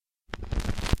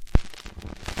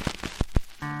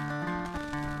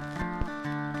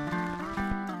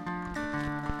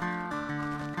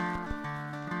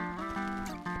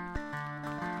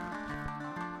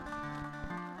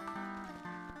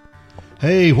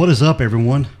Hey, what is up,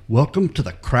 everyone? Welcome to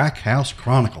the Crack House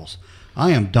Chronicles. I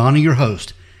am Donnie, your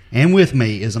host, and with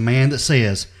me is a man that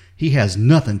says he has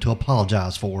nothing to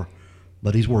apologize for,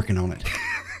 but he's working on it.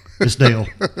 It's Dale.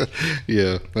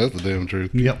 Yeah, that's the damn truth.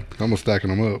 Yep. I'm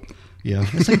stacking them up. Yeah,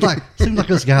 it seems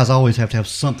like us guys always have to have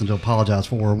something to apologize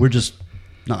for. We're just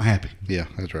not happy. Yeah,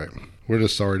 that's right. We're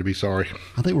just sorry to be sorry.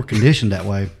 I think we're conditioned that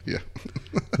way. Yeah.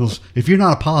 Because if you're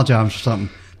not apologizing for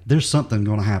something, there's something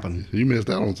going to happen. You missed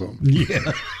out on something.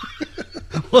 Yeah.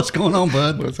 What's going on,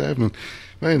 bud? What's happening?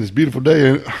 Man, it's a beautiful day,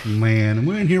 ain't it? Man, and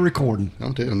we're in here recording.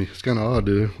 I'm telling you, it's kind of odd,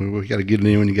 dude. We got to get it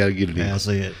in when you got to get it in. That's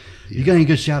it. You got any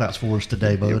good shout-outs for us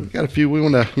today, bud? Yeah, we got a few. We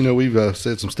want to, we've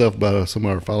said some stuff about some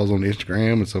of our followers on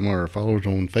Instagram and some of our followers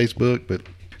on Facebook, but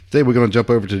today we're going to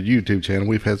jump over to the YouTube channel.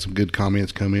 We've had some good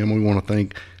comments come in. We want to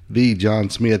thank the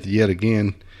John Smith yet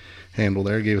again handle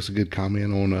there. Gave us a good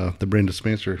comment on the Brenda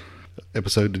Spencer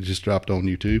episode that just dropped on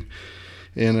YouTube.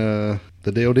 And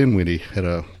the Dale Dinwiddie had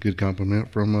a good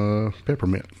compliment from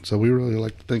Peppermint. So we really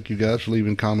like to thank you guys for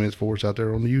leaving comments for us out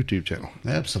there on the YouTube channel.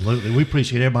 Absolutely. We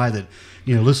appreciate everybody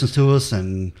that listens to us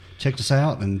and checks us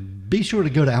out. And be sure to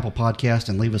go to Apple Podcast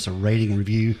and leave us a rating and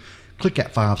review. Click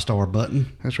that 5-star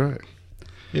button. That's right.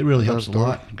 It really helps a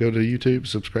lot. Go to YouTube,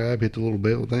 subscribe, hit the little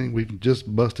bell thing. We've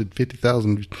just busted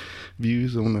 50,000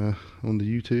 views on the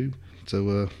YouTube.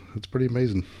 So it's pretty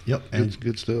amazing. Yep. And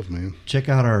good stuff, man. Check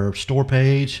out our store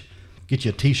page. Get you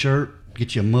a T-shirt.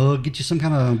 Get you a mug. Get you some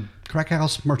kind of Crack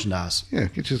House merchandise. Yeah,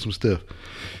 get you some stuff.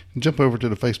 And jump over to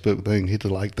the Facebook thing. Hit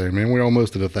the like there, man. We're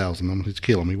almost at 1,000. It's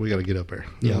killing me. We got to get up there.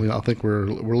 Yeah. I think we're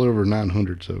a little over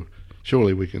 900. So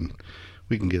surely we can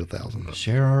get 1,000.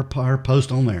 Share our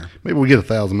post on there. Maybe we get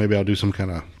 1,000. Maybe I'll do some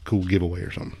kind of cool giveaway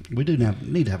or something. We do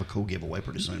need to have a cool giveaway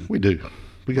pretty soon. We do.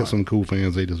 We got some cool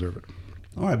fans. They deserve it.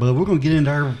 All right, bud, we're going to get into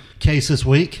our case this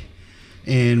week,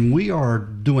 and we are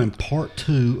doing part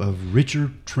 2 of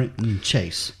Richard Trenton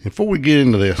Chase. Before we get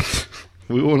into this,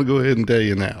 we want to go ahead and tell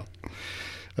you now.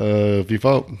 If you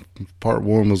thought part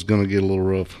 1 was going to get a little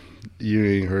rough, you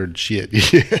ain't heard shit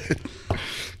yet,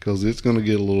 because it's going to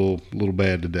get a little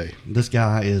bad today. This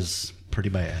guy is pretty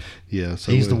bad. Yeah,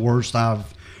 so he's the worst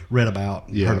I've read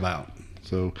about, heard about.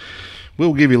 So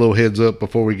we'll give you a little heads up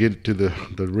before we get to the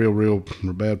real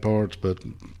bad parts, but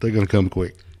they're going to come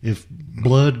quick. If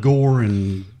blood, gore,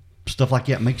 and stuff like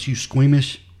that makes you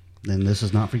squeamish, then this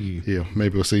is not for you. Yeah,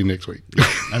 maybe we'll see you next week.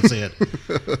 That's it.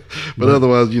 But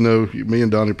otherwise, me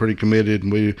and Donnie are pretty committed,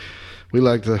 and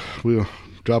we'll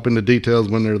drop in the details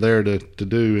when they're there to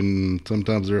do, and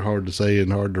sometimes they're hard to say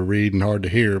and hard to read and hard to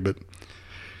hear, but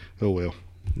oh well.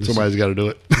 Somebody's got to do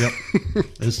it. Yep.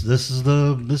 This is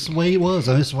the way it was.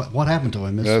 This is what happened to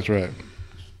him. That's right.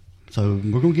 So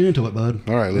we're going to get into it, bud.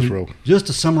 All right, let's roll. Just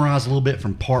to summarize a little bit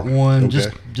from part 1,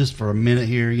 okay. just for a minute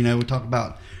here, we talk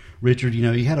about Richard.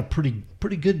 He had a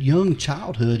pretty good young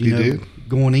childhood. He did.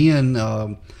 Going in,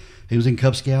 he was in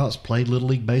Cub Scouts, played Little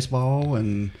League baseball,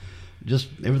 and just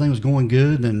everything was going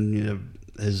good. And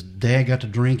his dad got to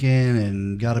drinking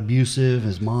and got abusive.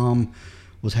 His mom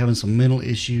was having some mental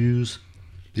issues.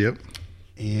 Yep.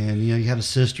 And he had a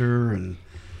sister, and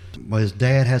his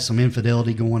dad had some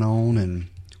infidelity going on, and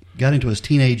got into his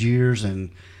teenage years,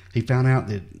 and he found out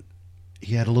that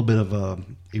he had a little bit of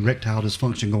erectile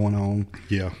dysfunction going on.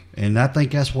 Yeah. And I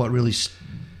think that's what really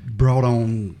brought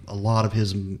on a lot of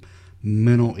his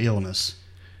mental illness.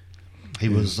 He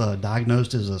was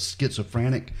diagnosed as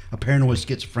a paranoid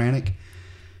schizophrenic.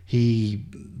 He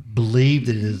believed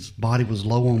that his body was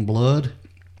low on blood.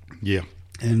 Yeah.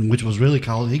 And which was really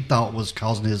he thought was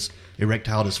causing his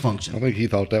erectile dysfunction. I think he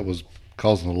thought that was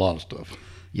causing a lot of stuff.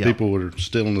 Yep. People were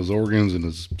stealing his organs, and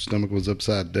his stomach was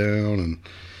upside down, and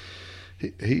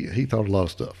he thought a lot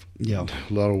of stuff. Yeah.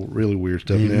 A lot of really weird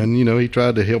stuff. And he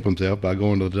tried to help himself by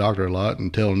going to the doctor a lot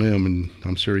and telling them, and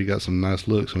I'm sure he got some nice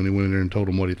looks when he went in there and told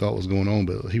them what he thought was going on,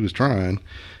 but he was trying.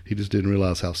 He just didn't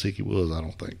realize how sick he was, I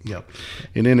don't think. Yep.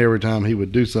 And then every time he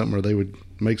would do something or they would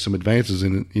make some advances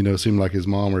in it, it seemed like his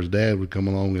mom or his dad would come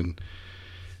along and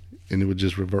it would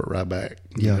just revert right back.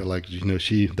 Yeah.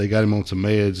 They got him on some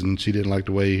meds, and she didn't like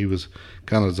the way he was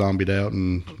kind of zombied out,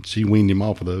 and she weaned him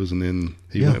off of those, and then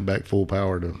he went back full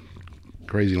power to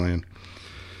crazy land.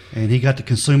 And he got to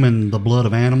consuming the blood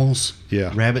of animals.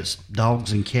 Yeah. Rabbits,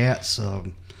 dogs, and cats,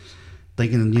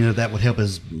 thinking, that would help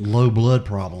his low blood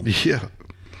problem. Yeah.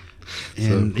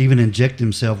 And even inject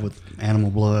himself with animal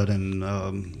blood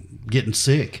and getting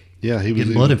sick. Yeah, he was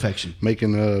getting blood infection.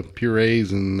 Making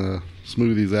purees and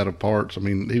smoothies out of parts. I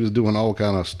mean, he was doing all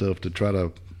kind of stuff to try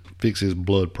to fix his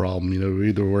blood problem,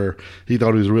 either where he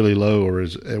thought he was really low, or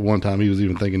at one time he was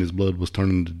even thinking his blood was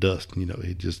turning to dust.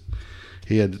 He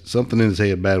he had something in his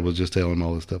head bad was just telling him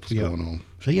all this stuff was Yep. going on.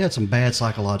 So he had some bad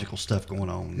psychological stuff going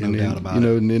on, no And then, doubt about you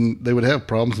know, it. and then they would have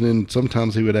problems, and then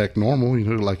sometimes he would act normal, you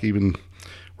know, like even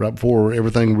right before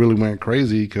everything really went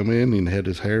crazy, he'd come in and had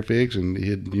his hair fixed, and he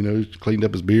had, you know, cleaned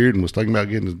up his beard and was thinking about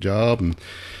getting his job, and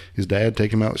his dad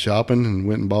take him out shopping and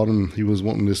went and bought him, he was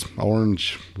wanting this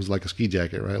orange, was like a ski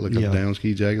jacket, right? Like a down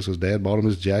ski jacket. So his dad bought him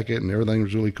his jacket, and everything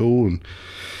was really cool.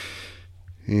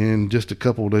 And just a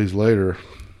couple of days later,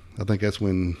 I think that's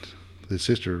when his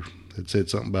sister had said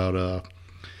something about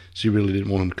she really didn't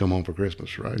want him to come home for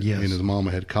Christmas, right? Yes. And his mama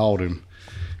had called him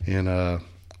and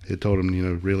had told him, you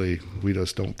know, really, we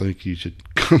just don't think you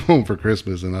should come home for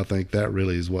Christmas. And I think that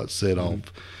really is what set off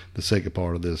the second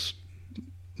part of this,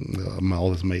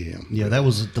 all this mayhem. Yeah, that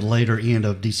was at the later end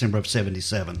of December of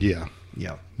 77. Yeah.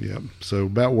 Yeah. Yeah. So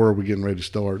about where we're getting ready to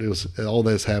start, it was all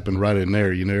this happened right in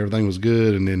there. You know, everything was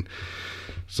good, and then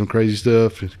some crazy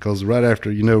stuff. Because right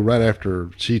after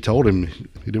she told him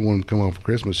he didn't want him to come home for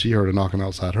Christmas, she heard a knocking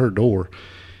outside her door,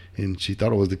 and she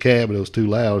thought it was the cat, but it was too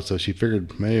loud. So she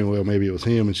figured, maybe it was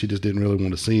him, and she just didn't really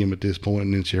want to see him at this point.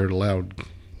 And then she heard a loud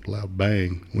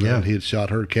bang. When he had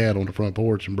shot her cat on the front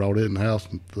porch and brought it in the house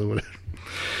and threw it.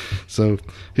 So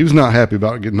he was not happy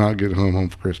about not getting home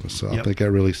for Christmas. So I think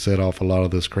that really set off a lot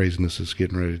of this craziness that's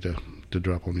getting ready to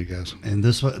drop on you guys. And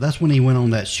that's when he went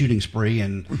on that shooting spree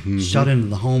and shot into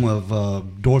the home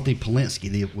of Dorothy Polinsky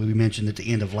that we mentioned at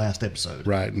the end of last episode.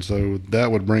 Right, and so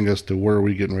that would bring us to where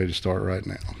we're getting ready to start right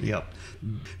now. Yep.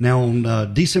 Now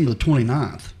on December the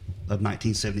 29th of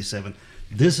 1977,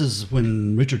 this is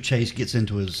when Richard Chase gets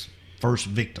into his first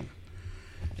victim.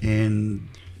 And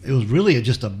it was really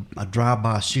just a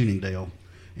drive-by shooting deal.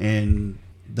 And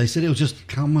they said it was just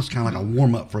almost kind of like a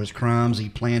warm-up for his crimes he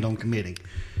planned on committing.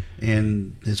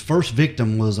 And his first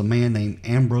victim was a man named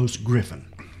Ambrose Griffin.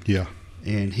 Yeah.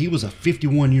 And he was a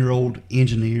 51-year-old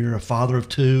engineer, a father of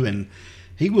two, and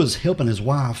he was helping his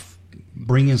wife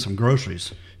bring in some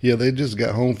groceries. Yeah, they just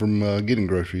got home from getting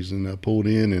groceries and pulled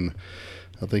in, and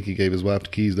I think he gave his wife the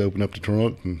keys to open up the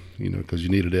trunk, and because you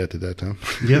needed that at that time.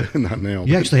 Yep. Not now.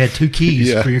 You actually had two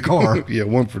keys for your car. Yeah,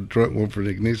 one for the trunk, one for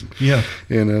the ignition. Yeah.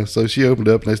 And so she opened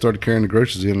up, and they started carrying the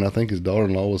groceries in, and I think his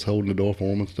daughter-in-law was holding the door for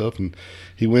him and stuff, and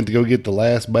he went to go get the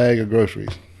last bag of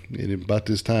groceries. And about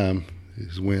this time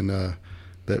is when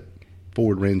that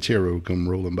Ford Ranchero come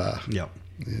rolling by. Yep.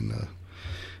 And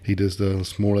he just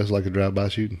more or less like a drive-by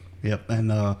shooting. Yep,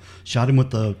 and shot him with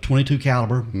the .22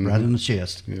 caliber right in the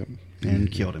chest. Yep.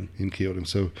 And killed him. And killed him.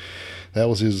 So that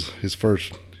was his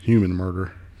first human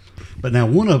murder. But now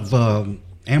one of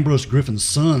Ambrose Griffin's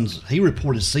sons, he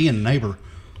reported seeing a neighbor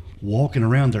walking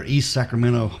around their East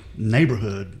Sacramento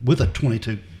neighborhood with a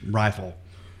 .22 rifle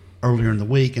earlier in the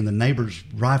week, and the neighbor's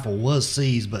rifle was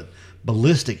seized, but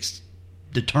ballistics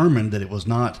determined that it was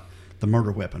not the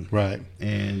murder weapon. Right.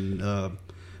 And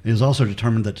it was also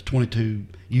determined that the .22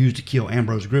 used to kill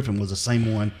Ambrose Griffin was the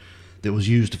same one that was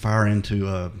used to fire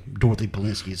into Dorothy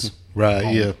Polinsky's Right,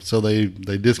 home. yeah. So they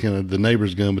discounted the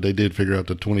neighbor's gun, but they did figure out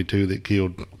the .22 that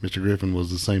killed Mr. Griffin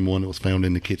was the same one that was found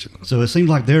in the kitchen. So it seems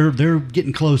like they're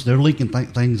getting close. They're linking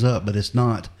things up, but it's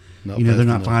not. Not they're fast not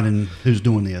enough. finding who's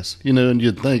doing this. And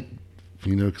you'd think,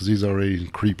 because he's already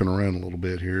creeping around a little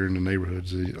bit here in the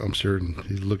neighborhoods, I'm sure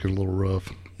he's looking a little rough.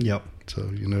 Yep.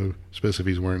 So, especially if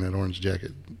he's wearing that orange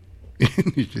jacket,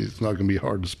 it's not going to be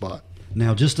hard to spot.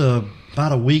 Now, just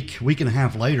about a week and a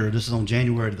half later, this is on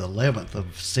January the 11th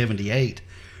of 78,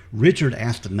 Richard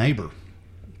asked a neighbor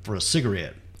for a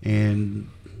cigarette. And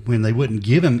when they wouldn't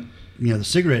give him, the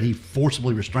cigarette, he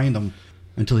forcibly restrained them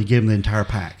until he gave them the entire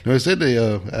pack. Now, they said they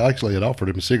actually had offered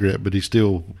him a cigarette, but he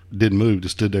still didn't move,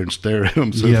 just stood there and stared at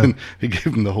him. So then he gave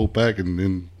him the whole pack, and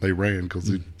then they ran because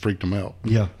he freaked him out.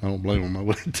 Yeah. I don't blame him. I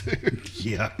would too.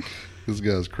 Yeah. This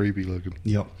guy's creepy looking.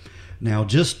 Yep. Now,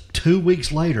 just 2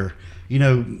 weeks later,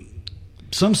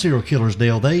 some serial killers,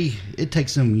 Dale, it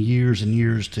takes them years and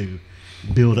years to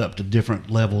build up to different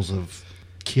levels of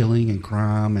killing and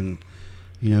crime and,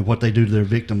 what they do to their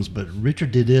victims. But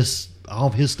Richard did all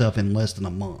of his stuff in less than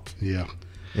a month. Yeah.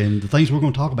 And the things we're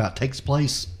going to talk about takes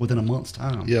place within a month's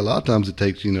time. Yeah, a lot of times it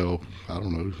takes, I don't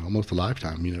know, almost a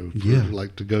lifetime,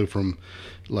 like to go from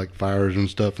like fires and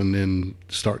stuff and then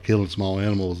start killing small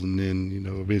animals and then,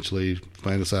 eventually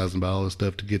fantasizing about all this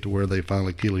stuff to get to where they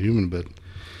finally kill a human, but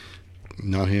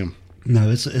not him. No,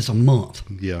 it's a month.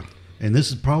 Yeah. And this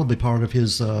is probably part of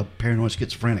his paranoid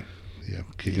schizophrenic. Yeah,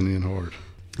 kicking in hard.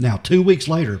 Now, 2 weeks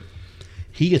later,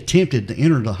 he attempted to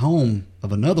enter the home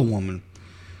of another woman,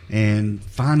 and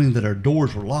finding that her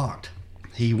doors were locked,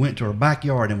 he went to her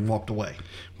backyard and walked away.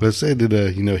 But it said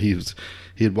that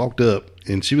he had walked up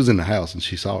and she was in the house and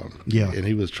she saw him. Yeah. And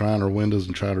he was trying her windows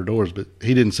and trying her doors, but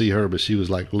he didn't see her. But she was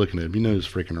like looking at him. He was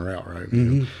freaking her out, right?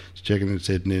 Mm-hmm. Checking and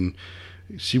said, and then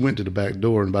she went to the back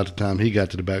door, and by the time he got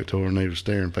to the back door, and they were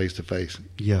staring face to face.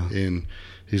 Yeah. And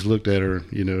he's looked at her,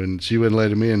 and she wouldn't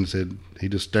let him in. And said he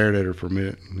just stared at her for a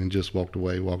minute and just walked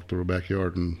away, walked through her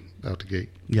backyard and out the gate,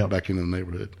 back into the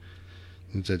neighborhood.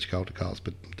 And said she called the cops,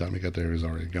 but by the time he got there, he was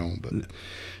already gone. But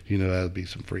that'd be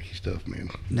some freaky stuff, man.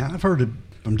 Now I've heard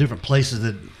from different places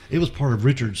that it was part of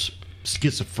Richard's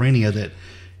schizophrenia that,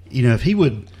 if he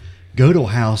would go to a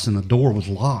house and the door was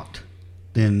locked,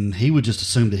 then he would just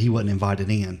assume that he wasn't invited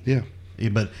in. Yeah.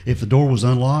 But if the door was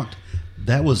unlocked,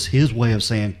 that was his way of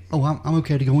saying, "Oh, I'm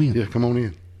okay to go in." Yeah, come on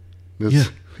in. Yeah.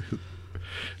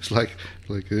 It's like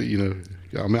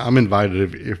I'm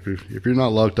invited. If you're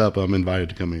not locked up, I'm invited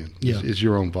to come in. Yeah. It's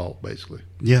your own fault, basically.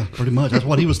 Yeah, pretty much. That's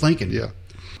what he was thinking. Yeah.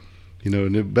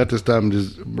 And about this time,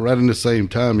 just right in the same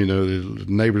time, the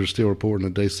neighbors are still reporting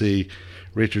that they see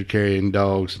Richard carrying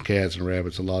dogs and cats and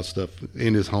rabbits, a lot of stuff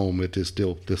in his home at this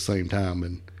same time,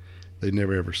 and they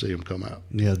never ever see him come out.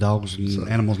 Yeah, dogs and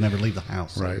animals never leave the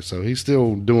house. Right, so he's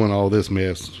still doing all this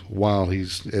mess while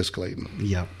he's escalating.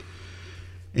 Yeah.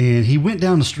 And he went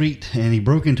down the street and he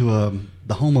broke into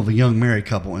the home of a young married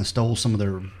couple and stole some of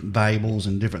their valuables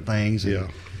and different things. And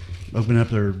opened up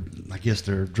their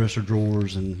dresser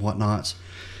drawers and whatnots.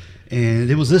 And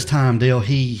it was this time, Dale,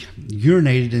 he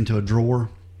urinated into a drawer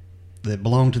that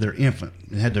belonged to their infant.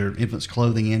 It had their infant's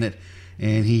clothing in it,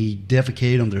 and he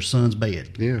defecated on their son's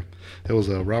bed. Yeah, that was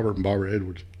Robert and Barbara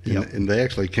Edwards. And they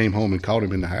actually came home and caught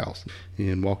him in the house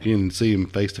and walk in and see him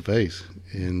face to face.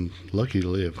 And lucky to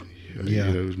live.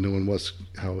 Yeah. Knowing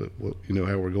how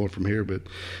we're going from here. But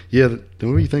yeah, what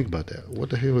do you think about that? What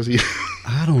the hell was he?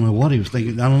 I don't know what he was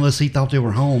thinking, unless he thought they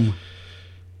were home.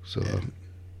 So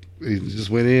he just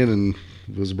went in and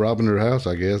was robbing their house,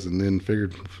 I guess, and then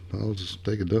figured, I'll just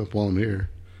take a dump while I'm here.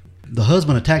 The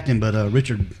husband attacked him, but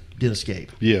Richard did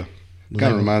escape. Yeah.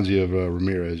 Kind of reminds you of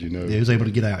Ramirez, Yeah, he was able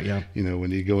to get out, yeah.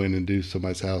 When he'd go in and do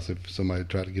somebody's house, if somebody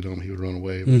tried to get on him, he would run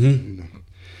away. Mm-hmm.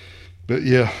 But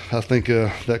yeah, I think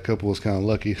that couple was kind of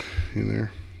lucky in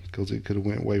there because it could have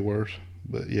went way worse.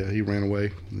 But yeah, he ran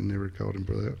away and never caught him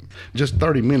for that. Just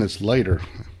 30 minutes later,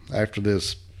 after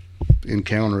this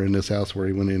encounter in this house where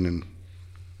he went in and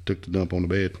took the dump on the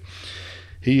bed,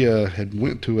 he had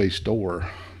went to a store.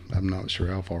 I'm not sure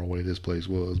how far away this place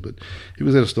was, but he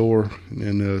was at a store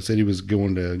and said he was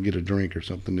going to get a drink or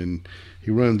something, and he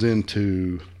runs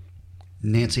into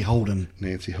Nancy Holden,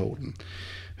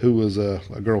 who was a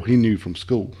girl he knew from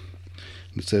school.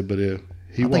 And said, but I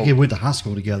think they went to high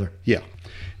school together. Yeah,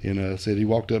 and said he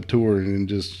walked up to her and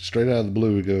just straight out of the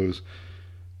blue, he goes,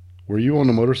 "Were you on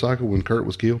the motorcycle when Kurt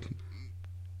was killed?"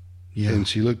 Yeah. And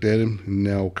she looked at him.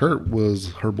 Now, Kurt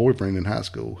was her boyfriend in high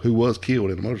school who was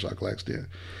killed in a motorcycle accident.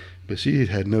 But she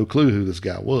had no clue who this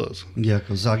guy was. Yeah,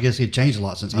 because I guess he had changed a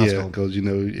lot since high school. Yeah, because,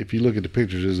 if you look at the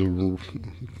pictures, I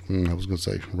was going to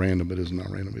say random, but it's not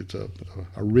random. It's a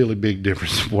really big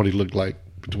difference of what he looked like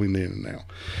between then and now.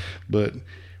 But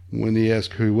when he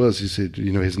asked who he was, he said,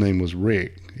 his name was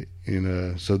Rick.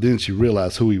 And so then she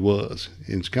realized who he was,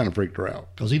 and it kind of freaked her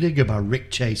out. Because he did go by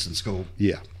Rick Chase in school.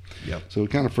 Yeah. Yeah. So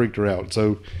it kind of freaked her out.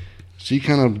 So she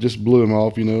kind of just blew him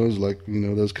off, it was like,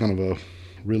 that's kind of a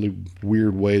really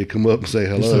weird way to come up and say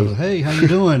hello. So, hey, how you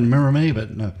doing? Remember me?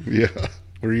 But no. Yeah.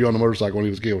 Were you on the motorcycle when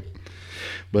he was killed?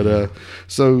 But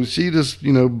so she just,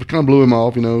 kind of blew him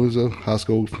off, it was a high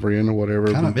school friend or whatever.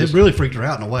 It really freaked her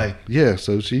out in a way. Yeah,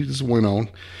 so she just went on.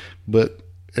 But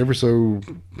ever so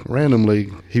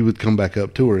randomly, he would come back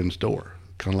up to her in the store,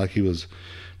 kind of like he was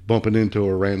bumping into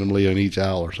her randomly on each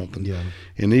aisle or something. Yeah.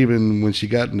 And even when she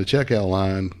got in the checkout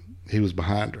line, he was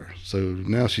behind her. So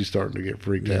now she's starting to get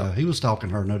freaked out. Yeah, he was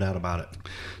stalking her, no doubt about it.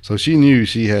 So she knew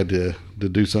she had to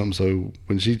do something. So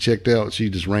when she checked out, she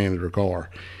just ran to her car.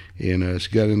 And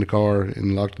she got in the car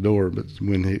and locked the door. But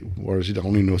she don't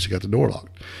even know she got the door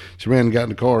locked. She ran and got in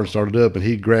the car and started up, and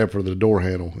he grabbed for the door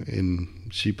handle, and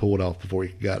she pulled off before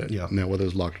he got it. Yeah. Now, whether it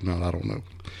was locked or not, I don't know.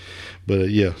 But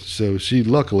yeah, so she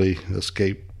luckily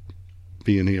escaped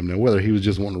being him. Now, whether he was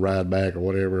just wanting to ride back or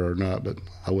whatever or not, but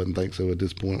I wouldn't think so at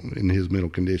this point in his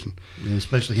mental condition. And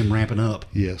especially him ramping up.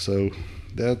 Yeah, so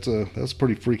that's a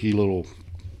pretty freaky little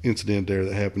incident there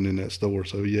that happened in that store.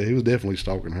 So yeah, he was definitely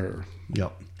stalking her.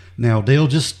 Yep. Now, Dale,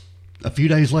 just a few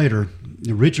days later,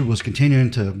 Richard was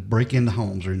continuing to break into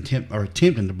homes or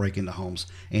attempting to break into homes,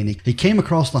 and he came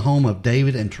across the home of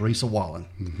David and Teresa Wallen.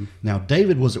 Mm-hmm. Now,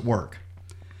 David was at work,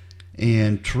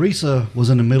 and Teresa was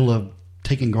in the middle of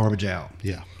taking garbage out.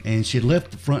 Yeah. and she had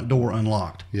left the front door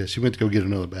unlocked. Yeah, she went to go get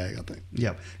another bag, I think.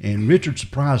 Yep. And Richard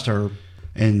surprised her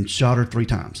and shot her 3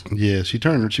 times. Yeah, she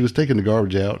was taking the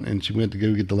garbage out, and she went to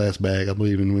go get the last bag, I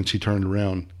believe, and when she turned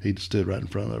around, he stood right in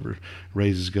front of her,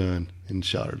 raised his gun, and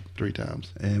shot her 3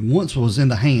 times. And once was in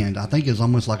the hand. I think it was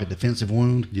almost like a defensive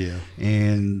wound. Yeah.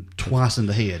 And twice in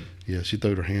the head. Yeah, she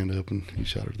threw her hand up, and he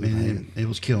shot her through the hand. It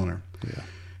was killing her. Yeah.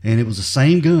 And it was the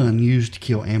same gun used to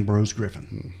kill Ambrose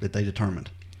Griffin that they determined.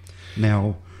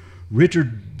 Now,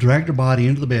 Richard dragged her body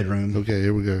into the bedroom. Okay,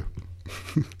 here we go.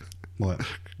 What?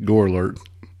 Gore alert.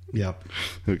 Yep.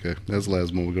 Okay, that's the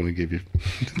last one we're going to give you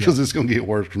because it's going to get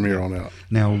worse from here on out.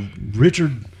 Now,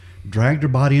 Richard dragged her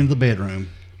body into the bedroom,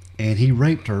 and he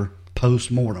raped her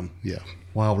post-mortem. Yeah.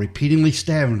 While repeatedly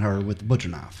stabbing her with the butcher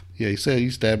knife. Yeah, he said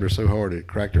he stabbed her so hard it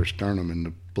cracked her sternum, and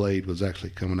the blade was actually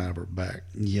coming out of her back.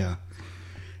 Yeah.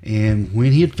 And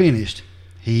when he had finished,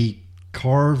 he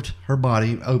carved her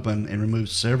body open and removed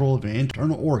several of her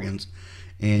internal organs,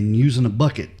 and using a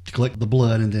bucket to collect the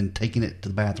blood and then taking it to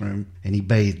the bathroom, and he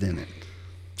bathed in it.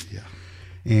 Yeah.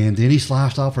 And then he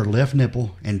sliced off her left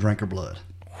nipple and drank her blood.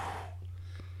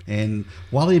 And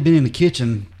while he had been in the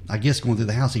kitchen, I guess going through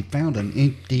the house, he found an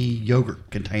empty yogurt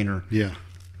container. Yeah.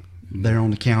 There on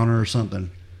the counter or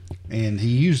something. And he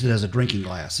used it as a drinking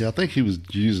glass. Yeah, I think he was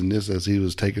using this as he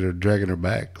was dragging her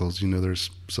back because,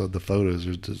 there's the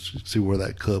photos to see where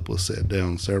that cup was set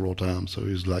down several times. So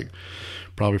he was like,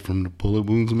 probably from the bullet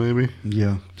wounds maybe.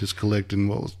 Yeah. Just collecting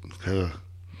what was...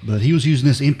 But he was using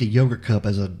this empty yogurt cup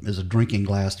as a drinking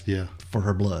glass for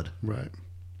her blood. Right.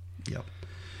 Yep.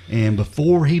 And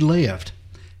before he left,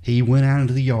 he went out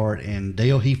into the yard, and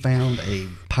Dale, he found a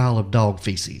pile of dog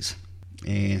feces.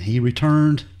 And he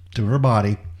returned to her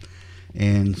body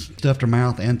and stuffed her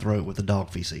mouth and throat with the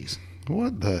dog feces.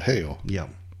 What the hell? Yep.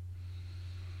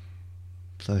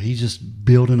 So he's just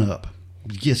building up.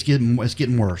 It's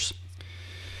getting worse.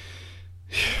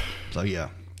 So, yeah.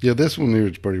 Yeah, this one here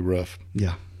is pretty rough.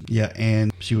 Yeah. Yeah,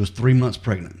 and she was 3 months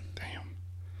pregnant. Damn.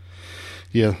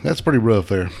 Yeah, that's pretty rough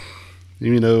there.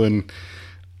 And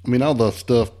all the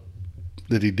stuff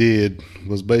that he did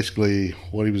was basically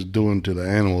what he was doing to the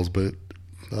animals, but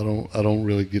I don't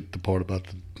really get the part about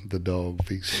the dog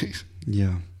feces.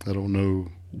 Yeah. I don't know.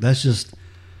 That's just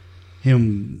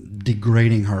him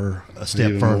degrading her a step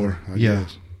Even further. more, I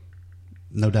guess.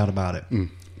 No doubt about it.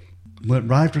 But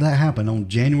right after that happened, on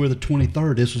January the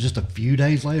 23rd, this was just a few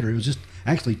days later. It was just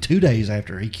actually 2 days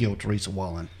after he killed Teresa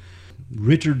Wallen.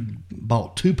 Richard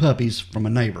bought 2 puppies from a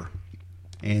neighbor,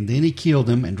 and then he killed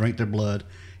them and drank their blood,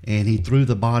 and he threw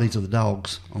the bodies of the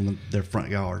dogs on their front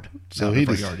yard. So he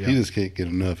just can't get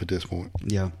enough at this point.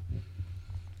 Yeah.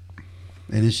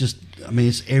 And it's just,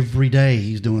 it's every day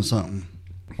he's doing something.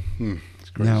 It's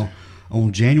crazy. Now,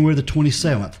 on January the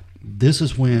 27th, this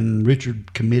is when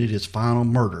Richard committed his final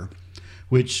murder,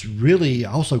 which really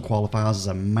also qualifies as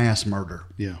a mass murder.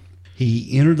 Yeah.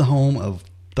 He entered the home of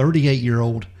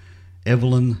 38-year-old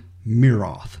Evelyn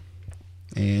Miroth,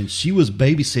 and she was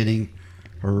babysitting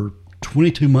her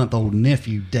 22-month-old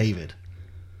nephew, David.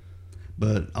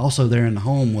 But also there in the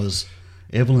home was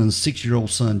Evelyn's 6-year-old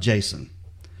son, Jason.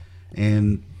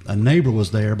 And a neighbor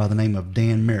was there by the name of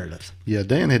Dan Meredith. Yeah,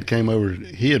 Dan had came over.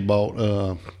 He had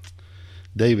bought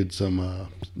David some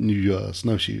new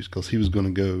snowshoes because he was going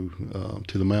to go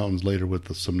to the mountains later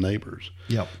with some neighbors.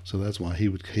 Yep. So that's why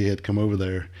he had come over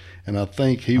there. And I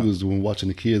think he was the one watching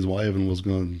the kids while Evan was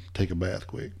going to take a bath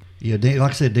quick. Yeah, Dan,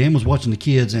 like I said, Dan was watching the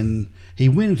kids, and he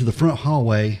went into the front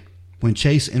hallway when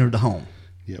Chase entered the home.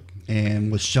 Yep.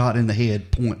 And was shot in the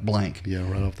head point blank. Yeah,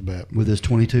 right off the bat. With his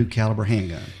 .22 caliber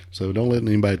handgun. So don't let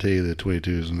anybody tell you that .22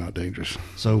 is not dangerous.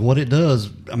 So what it does,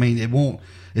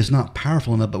 it's not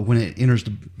powerful enough, but when it enters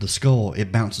the skull,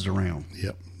 it bounces around.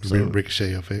 Yep. So,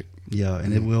 ricochet effect. Yeah,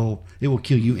 and it will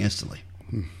kill you instantly.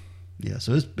 Yeah,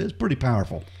 so it's pretty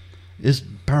powerful. It's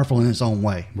powerful in its own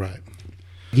way. Right.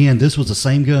 Again, this was the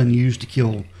same gun used to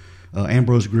kill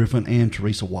Ambrose Griffin and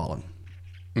Teresa Wallen.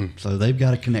 So they've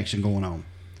got a connection going on.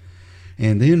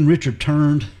 And then Richard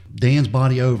turned Dan's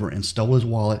body over and stole his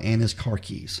wallet and his car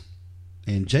keys.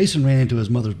 And Jason ran into his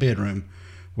mother's bedroom,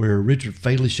 where Richard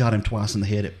fatally shot him twice in the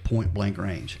head at point blank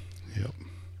range. Yep.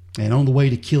 And on the way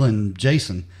to killing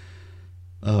Jason,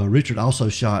 Richard also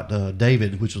shot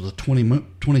David, which was a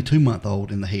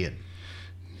 22-month-old, in the head.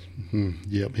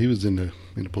 Yep, he was in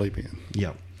the playpen.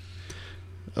 Yep.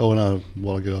 Oh, and a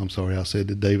while ago, I'm sorry, I said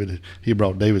that he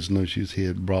brought David snowshoes. He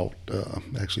had brought,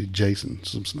 actually, Jason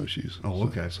some snowshoes. Oh,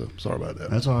 okay. So sorry about that.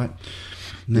 That's all right.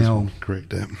 Now,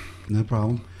 correct that. No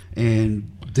problem.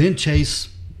 And then Chase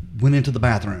went into the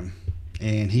bathroom,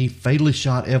 and he fatally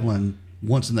shot Evelyn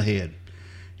once in the head.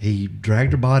 He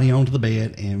dragged her body onto the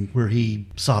bed and where he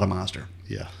sodomized her.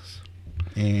 Yes.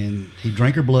 And he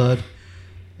drank her blood,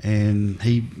 and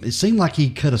it seemed like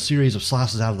he cut a series of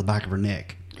slices out of the back of her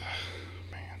neck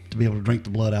to be able to drink the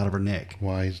blood out of her neck.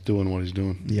 Why he's doing what he's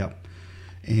doing. Yep.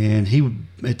 And he would,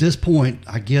 at this point,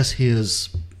 I guess his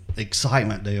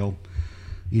excitement, Dale,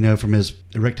 from his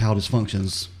erectile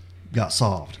dysfunctions got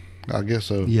solved. I guess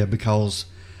so. Yeah, because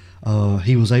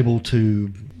he was able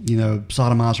to,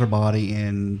 sodomize her body,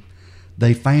 and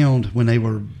they found when they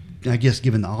were, I guess,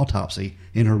 given the autopsy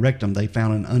in her rectum, they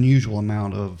found an unusual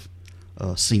amount of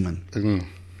semen. Mm.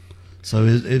 So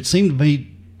it seemed to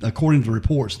be, according to the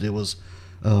reports, that it was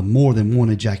more than one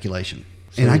ejaculation.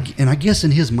 So, and I guess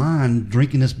in his mind,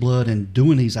 drinking this blood and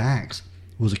doing these acts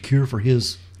was a cure for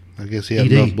his I guess he had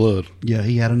ED. enough blood. Yeah,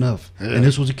 he had enough. Yeah. And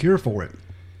this was a cure for it.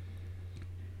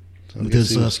 So With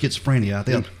his schizophrenia, I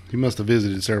think. He must have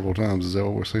visited several times. Is that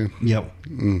what we're saying? Yep.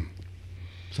 Mm.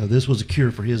 So this was a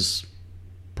cure for his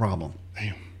problem.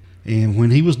 Damn. And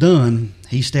when he was done,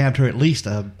 he stabbed her at least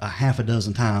a half a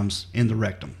dozen times in the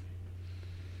rectum.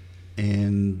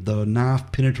 And the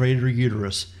knife penetrated her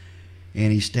uterus,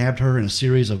 and he stabbed her in a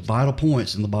series of vital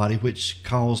points in the body, which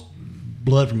caused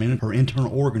blood from her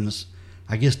internal organs,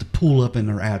 I guess, to pool up in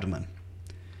her abdomen.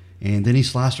 And then he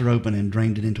sliced her open and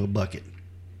drained it into a bucket.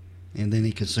 And then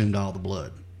he consumed all the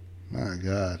blood. My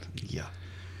God. Yeah.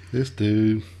 This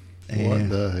dude, what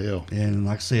the hell? And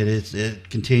like I said, it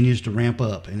continues to ramp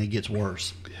up, and it gets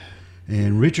worse.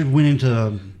 And Richard went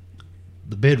into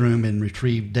the bedroom and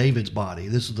retrieved David's body.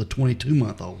 This is the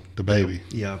 22-month-old. The baby.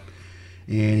 Yeah.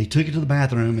 And he took it to the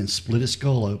bathroom and split his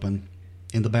skull open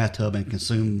in the bathtub and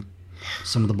consumed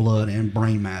some of the blood and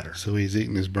brain matter. So he's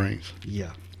eating his brains.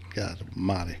 Yeah. God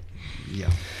almighty.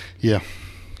 Yeah. Yeah.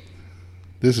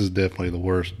 This is definitely the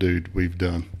worst dude we've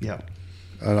done. Yeah.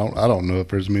 I don't know if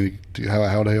there's many.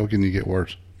 How the hell can you get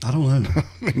worse? I don't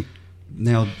know.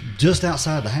 Now, just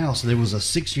outside the house, there was a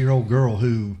 6-year-old girl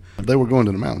who... They were going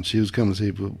to the mountains. She was coming to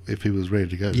see if he was ready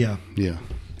to go. Yeah. Yeah.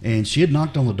 And she had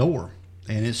knocked on the door,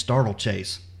 and it startled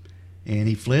Chase. And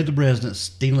he fled the residence,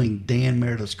 stealing Dan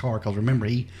Meredith's car. Because remember,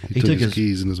 he took his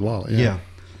keys and his wallet. Yeah.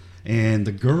 And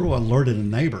the girl alerted a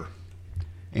neighbor.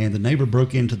 And the neighbor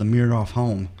broke into the Miroff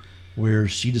home, where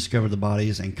she discovered the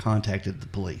bodies and contacted the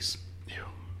police.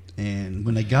 And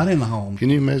when they got in the home... Can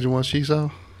you imagine what she saw?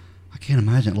 I can't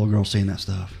imagine a little girl seeing that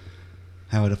stuff.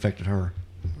 How it affected her.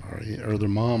 Or their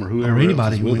mom or whoever. Or anybody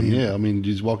else is who with went them. in. Yeah, I mean,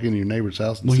 you just walk into your neighbor's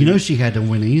house. And Well, she had to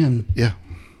went in. Yeah.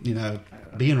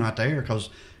 Being right there because,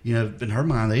 in her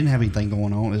mind, they didn't have anything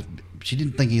going on. She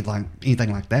didn't think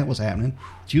anything like that was happening.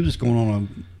 She was just going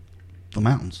on the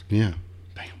mountains. Yeah.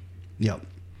 Damn. Yep.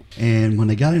 And when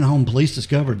they got in home, police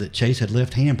discovered that Chase had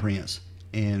left handprints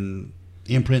and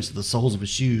imprints of the soles of his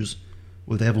shoes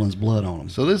with Evelyn's blood on them.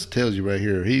 So this tells you right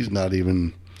here, he's not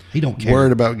even He don't care.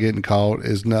 worried about getting caught.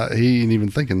 He ain't even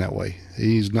thinking that way.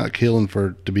 He's not killing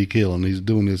to be killing. He's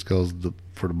doing this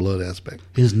for the blood aspect.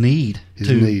 His need.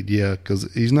 Yeah,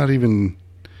 because he's not even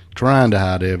trying to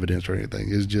hide evidence or anything.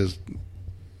 It's just,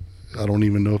 I don't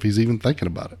even know if he's even thinking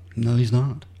about it. No, he's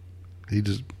not. He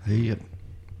just...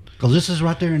 Because this is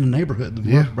right there in the neighborhood,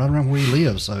 right around where he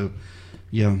lives. So,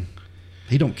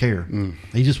 he don't care.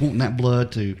 He just wanting that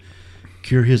blood to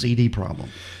cure his ED problem.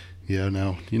 Yeah,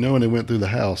 now, when they went through the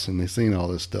house and they seen all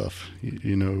this stuff,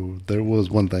 there was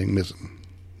one thing missing.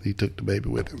 He took the baby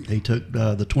with him. He took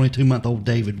the 22-month-old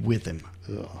David with him.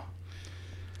 Ugh.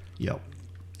 Yep.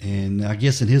 And I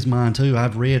guess in his mind, too,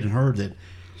 I've read and heard that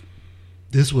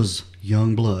this was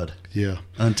young blood. Yeah.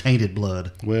 Untainted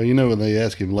blood. Well, when they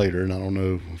ask him later, and I don't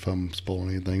know if I'm spoiling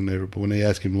anything there, but when they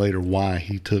ask him later why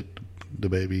he took the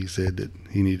baby, he said that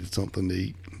he needed something to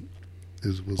eat.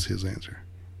 This was his answer.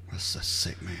 That's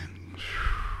sick, man.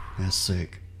 That's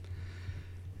sick.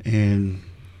 And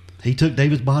he took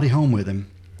David's body home with him,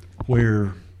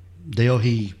 where Dale,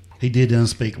 he did the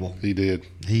unspeakable. He did.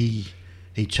 He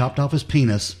chopped off his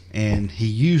penis, and he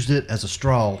used it as a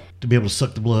straw to be able to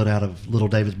suck the blood out of little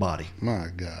David's body. My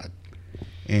God.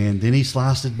 And then he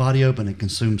sliced his body open and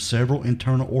consumed several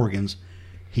internal organs.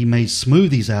 He made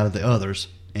smoothies out of the others,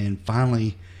 and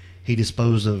finally he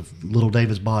disposed of little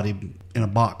David's body in a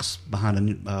box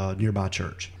behind a nearby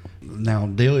church. Now,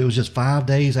 Dale, it was just 5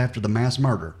 days after the mass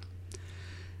murder.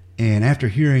 And after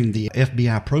hearing the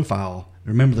FBI profile,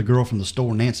 remember the girl from the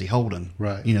store, Nancy Holden?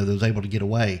 Right. That was able to get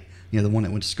away, the one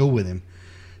that went to school with him.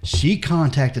 She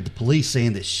contacted the police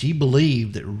saying that she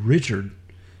believed that Richard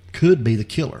could be the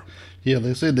killer. Yeah,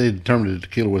 they said they determined that the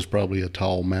killer was probably a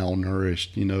tall,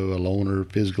 malnourished, a loner,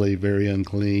 physically very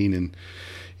unclean, and,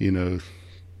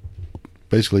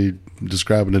 basically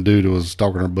describing a dude who was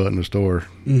stalking her butt in the store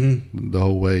the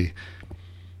whole way.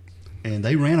 And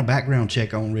they ran a background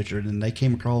check on Richard, and they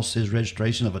came across his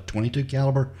registration of a .22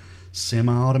 caliber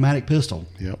semi-automatic pistol.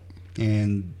 Yep.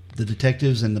 And the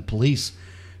detectives and the police,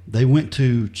 they went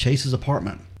to Chase's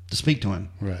apartment to speak to him.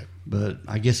 Right. But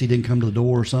I guess he didn't come to the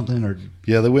door or something. Or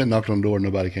Yeah, they went and knocked on the door.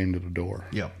 Nobody came to the door.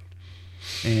 Yep.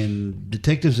 And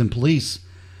detectives and police,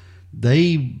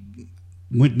 they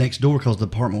went next door because the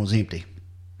apartment was empty.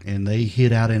 And they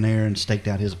hid out in there and staked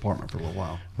out his apartment for a little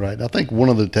while. Right. I think one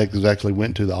of the detectives actually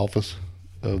went to the office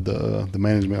of the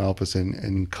management office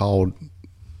and called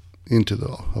into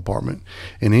the apartment.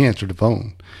 And he answered the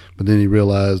phone. But then he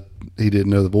realized he didn't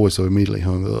know the voice, so immediately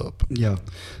hung up. Yeah.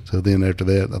 So then after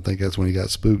that, I think that's when he got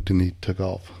spooked and he took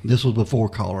off. This was before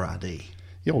caller ID.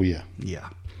 Oh, yeah. Yeah.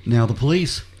 Now, the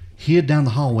police hid down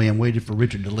the hallway and waited for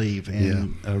Richard to leave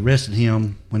and arrested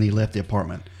him when he left the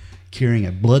apartment, carrying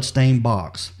a blood-stained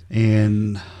box.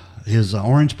 And his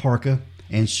orange parka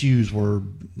and shoes were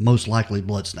most likely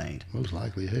blood-stained. Most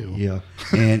likely, hell. Yeah.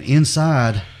 And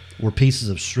inside were pieces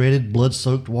of shredded,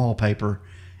 blood-soaked wallpaper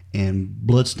and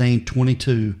blood-stained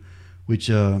 .22, which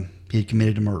he had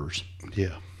committed to murders.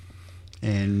 Yeah.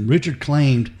 And Richard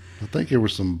claimed... I think there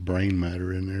was some brain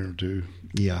matter in there, too.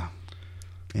 Yeah.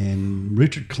 And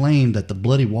Richard claimed that the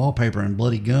bloody wallpaper and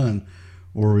bloody gun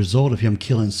were a result of him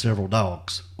killing several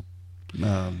dogs.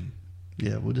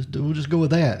 Yeah, we'll just go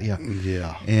with that. Yeah.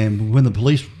 Yeah. And when the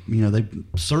police, they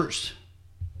searched.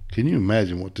 Can you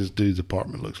imagine what this dude's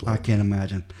apartment looks like? I can't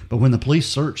imagine. But when the police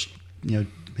searched,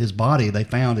 his body, they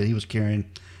found that he was carrying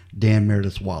Dan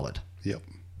Meredith's wallet. Yep.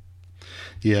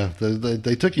 Yeah,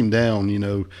 they took him down.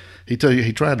 He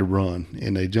tried to run,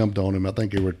 and they jumped on him. I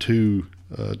think there were two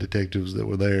detectives that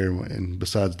were there, and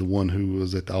besides the one who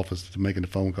was at the office making the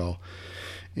phone call.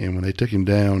 And when they took him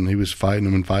down, he was fighting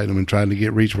them and trying to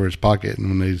reach for his pocket. And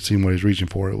when they seen what he was reaching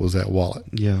for, it was that wallet.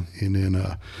 Yeah. And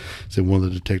then said one of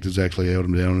the detectives actually held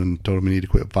him down and told him he needed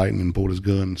to quit fighting, and pulled his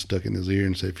gun and stuck it in his ear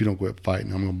and said, "If you don't quit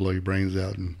fighting, I'm going to blow your brains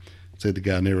out." And said the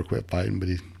guy never quit fighting, but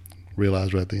he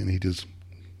realized right then he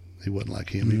wasn't like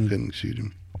him. Mm-hmm. He couldn't shoot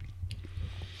him.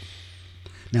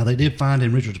 Now, they did find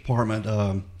in Richard's apartment,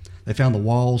 they found the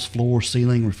walls, floor,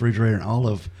 ceiling, refrigerator, and all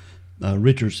of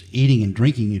Richard's eating and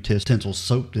drinking utensils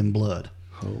soaked in blood.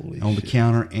 Holy on shit. The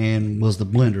counter, and was the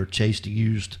blender Chase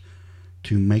used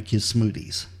to make his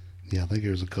smoothies. Yeah, I think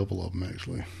there was a couple of them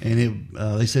actually. And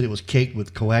they said it was caked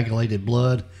with coagulated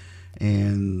blood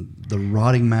and the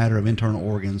rotting matter of internal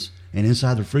organs. And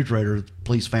inside the refrigerator, the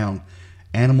police found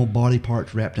animal body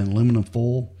parts wrapped in aluminum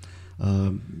foil,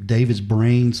 David's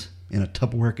brains in a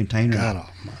Tupperware container, God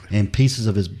almighty. And pieces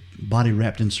of his body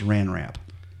wrapped in saran wrap.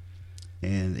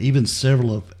 And even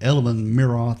several of Elvin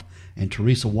Miroth and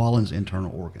Teresa Wallen's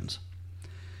internal organs.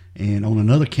 And on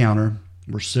another counter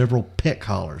were several pet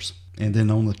collars. And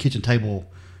then on the kitchen table,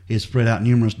 he had spread out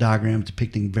numerous diagrams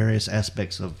depicting various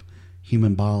aspects of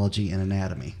human biology and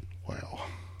anatomy. Wow.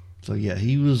 So yeah,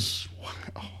 he was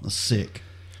sick,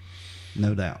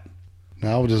 no doubt.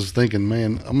 Now, I was just thinking,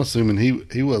 man, I'm assuming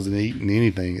he wasn't eating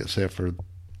anything except for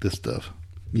this stuff.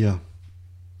 Yeah.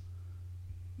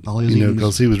 All he was eating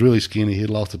because he was really skinny. He had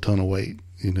lost a ton of weight,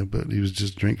 but he was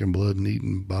just drinking blood and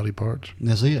eating body parts.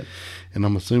 That's it. And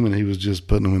I'm assuming he was just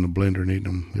putting them in a blender and eating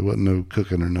them. There wasn't no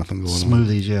cooking or nothing going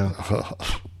Smoothies, on.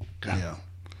 yeah. Yeah.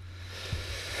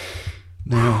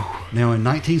 Now in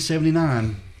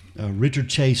 1979, Richard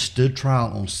Chase stood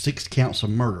trial on 6 counts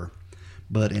of murder.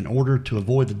 But in order to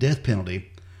avoid the death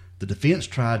penalty, the defense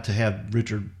tried to have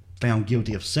Richard found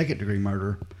guilty of second-degree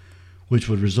murder, which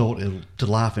would result to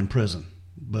life in prison.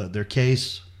 But their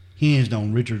case hinged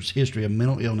on Richard's history of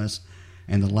mental illness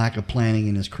and the lack of planning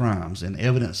in his crimes and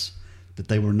evidence that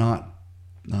they were not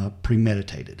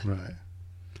premeditated. Right.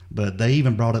 But they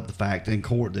even brought up the fact in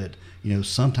court that,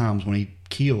 sometimes when he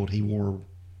killed, he wore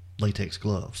latex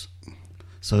gloves.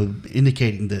 So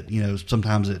indicating that,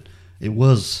 sometimes it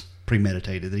was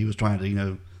premeditated, that he was trying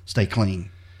to, stay clean.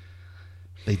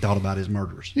 They thought about his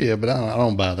murders. Yeah, but I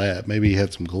don't buy that. Maybe he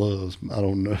had some gloves. I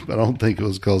don't know. I don't think it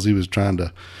was because he was trying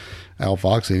to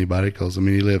outfox anybody. Because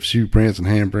he left shoe prints and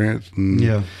handprints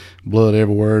and blood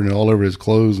everywhere and all over his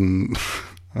clothes. And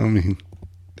I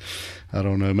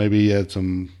don't know. Maybe he had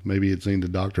some. Maybe he'd seen the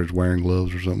doctors wearing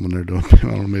gloves or something when they're doing. I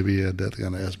don't know. Maybe he had that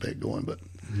kind of aspect going. But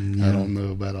I don't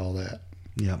know about all that.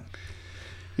 Yeah.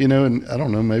 And I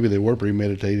don't know. Maybe they were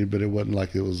premeditated, but it wasn't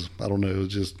like it was. I don't know. It was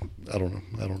just. I don't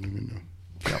know. I don't even know.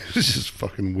 It's just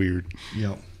fucking weird.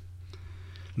 Yep.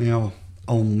 Now,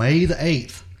 on May the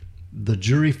 8th, the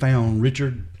jury found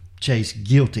Richard Chase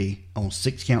guilty on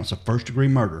 6 counts of first-degree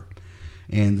murder,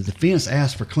 and the defense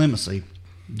asked for clemency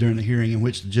during the hearing, in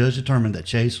which the judge determined that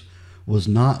Chase was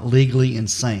not legally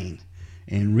insane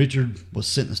and Richard was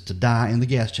sentenced to die in the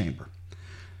gas chamber.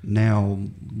 Now,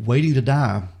 waiting to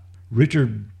die,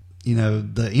 Richard,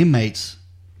 the inmates,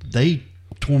 they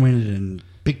tormented and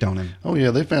picked on him. Oh,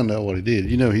 yeah, they found out what he did.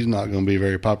 He's not going to be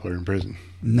very popular in prison.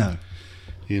 No.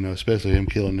 Especially him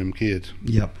killing them kids.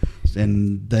 Yep.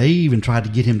 And they even tried to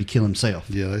get him to kill himself.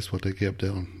 Yeah, that's what they kept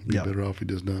telling him. Be better off if he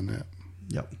just done that.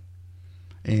 Yep.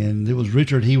 And it was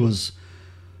Richard, he was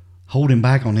holding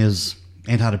back on his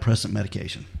antidepressant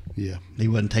medication. Yeah. He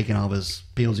wasn't taking all of his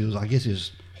pills. I guess he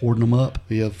was hoarding them up.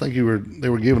 Yeah, I think they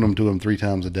were giving them to him 3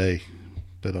 times a day.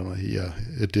 But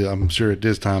I'm sure at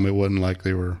this time it wasn't like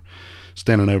they were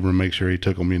standing over and make sure he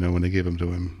took them, when they gave them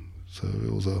to him. So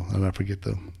it was I forget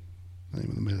the name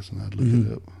of the medicine. I'd look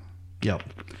it up. Yep.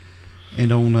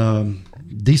 And on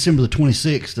December the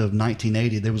 26th of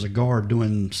 1980, there was a guard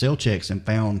doing cell checks and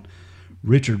found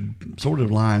Richard sort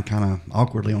of lying kind of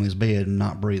awkwardly on his bed and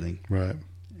not breathing. Right.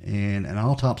 And an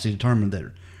autopsy determined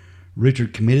that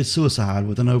Richard committed suicide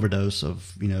with an overdose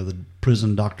of, the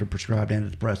prison doctor prescribed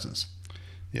antidepressants.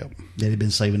 Yep. That he'd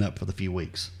been saving up for the few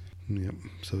weeks. Yep.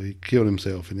 So he killed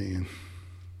himself in the end.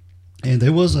 And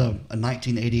there was a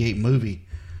 1988 movie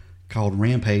called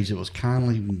Rampage that was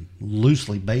kindly,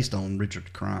 loosely based on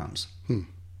Richard's crimes.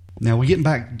 Now, we're getting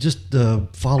back, just to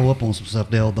follow up on some stuff,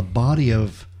 Dale. The body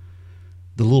of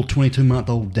the little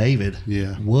 22-month-old David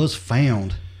was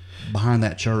found behind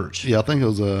that church. Yeah, I think it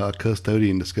was a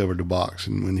custodian discovered the box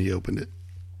and when he opened it.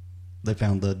 They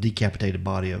found the decapitated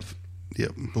body of the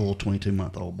little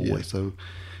 22-month-old boy. Yeah, so,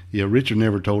 Richard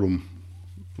never told him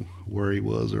where he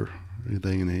was or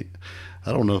anything. And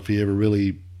I don't know if he ever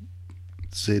really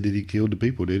said that he killed the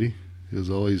people, did he? It was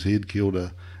always he'd killed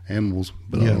animals,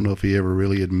 but I don't know if he ever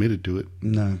really admitted to it.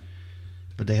 No.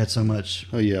 But they had so much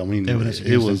evidence.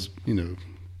 It was,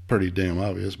 pretty damn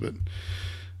obvious, but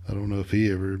I don't know if he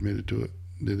ever admitted to it.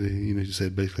 Did he? He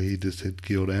said basically he just had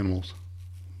killed animals.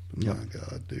 My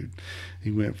God, dude.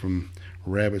 He went from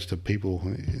rabbits to people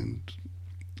in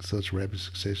such rapid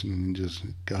succession, and just,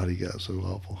 God, he got so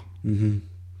awful. Mm-hmm.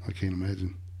 I can't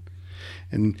imagine.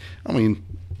 And,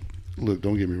 look,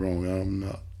 don't get me wrong. I'm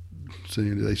not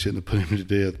saying that they shouldn't have put him to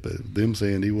death, but them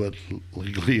saying he was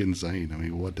legally insane,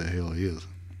 what the hell he is?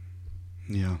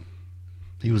 Yeah.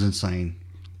 He was insane.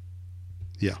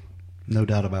 Yeah. No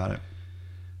doubt about it.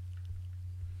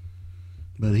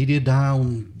 But he did die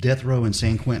on death row in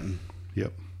San Quentin.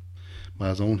 Yep. By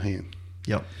his own hand.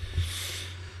 Yep.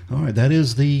 All right, that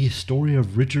is the story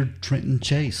of Richard Trenton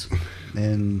Chase.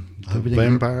 And the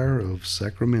vampire of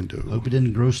Sacramento. Hope it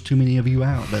didn't gross too many of you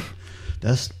out, but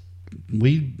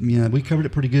we covered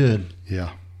it pretty good.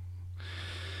 Yeah.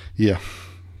 Yeah.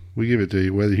 We give it to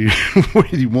you whether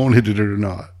you wanted it or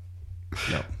not.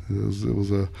 Yep.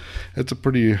 It's a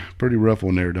pretty rough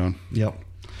one there, Don. Yep.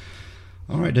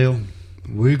 All right, Dale.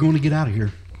 We're going to get out of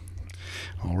here.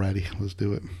 Alrighty, let's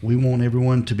do it. We want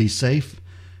everyone to be safe,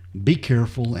 be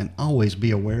careful, and always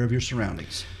be aware of your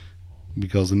surroundings.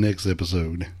 Because the next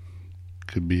episode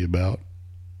could be about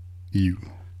you.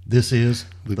 This is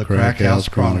the Crack House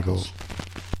Chronicles.